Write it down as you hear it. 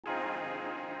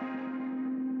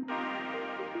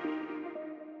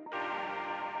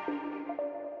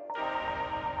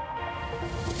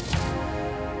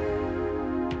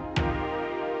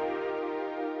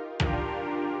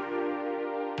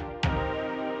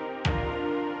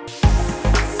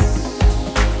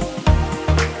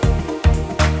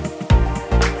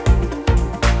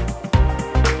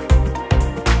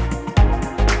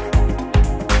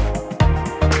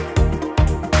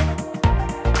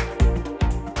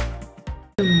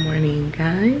Good morning,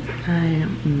 guys. I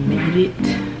made it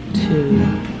to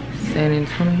San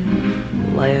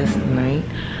Antonio last night.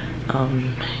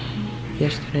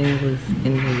 Yesterday was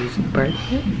Indy's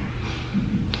birthday.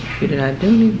 We did not do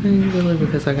anything really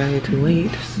because I got here too late,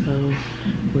 so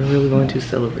we're really going to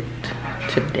celebrate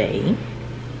today.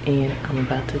 And I'm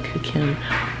about to cook him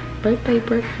birthday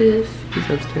breakfast. He's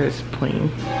upstairs playing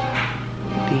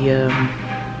the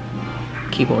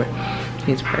keyboard.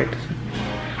 He's practicing.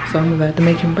 So I'm about to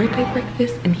make him birthday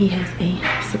breakfast, and he has a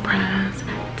surprise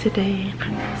today.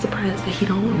 Surprise that he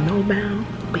don't know about,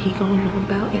 but he gonna know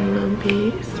about in a little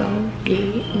bit. So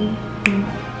yeah,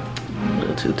 a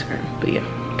little too turn, but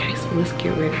yeah. Okay, so let's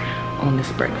get ready on this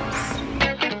breakfast.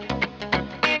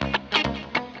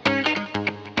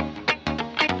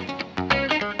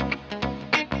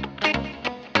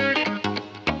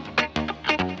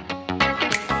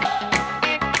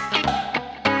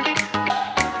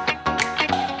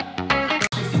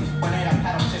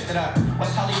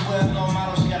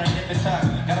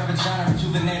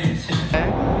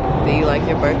 Do you like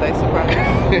your birthday surprise?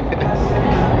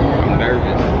 I'm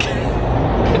nervous.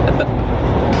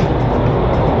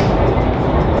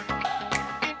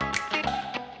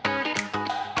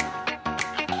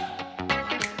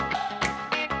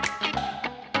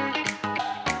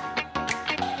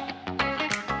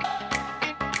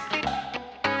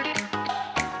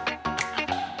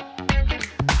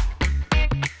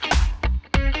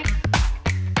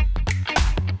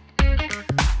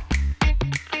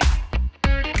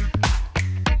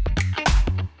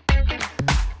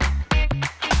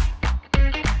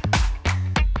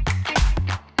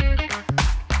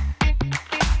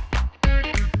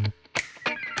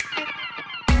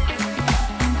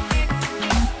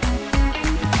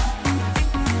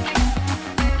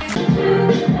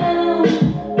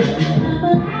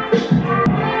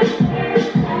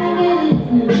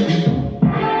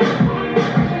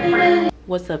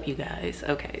 What's up, you guys?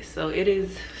 Okay, so it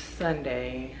is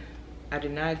Sunday. I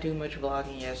did not do much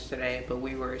vlogging yesterday, but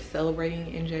we were celebrating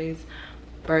NJ's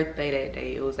birthday that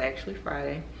day. It was actually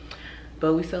Friday,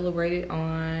 but we celebrated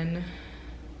on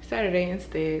Saturday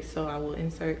instead, so I will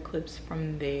insert clips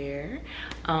from there.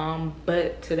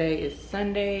 But today is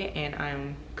Sunday and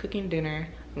I'm cooking dinner.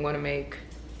 I'm going to make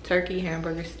turkey,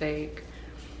 hamburger steak,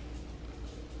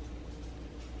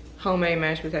 homemade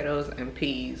mashed potatoes, and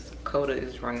peas. Coda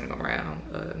is running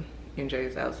around.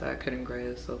 NJ's outside cutting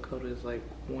grass, so Coda is like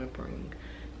whimpering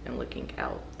and looking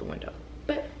out the window.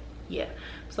 But yeah,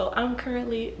 so I'm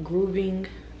currently grooving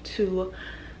to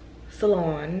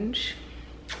Solange,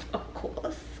 of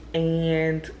course,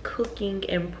 and cooking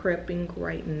and prepping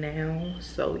right now.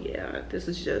 So yeah, this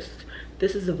is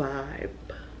the vibe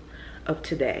of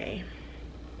today.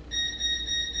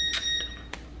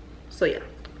 So yeah,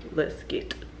 let's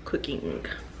get cooking.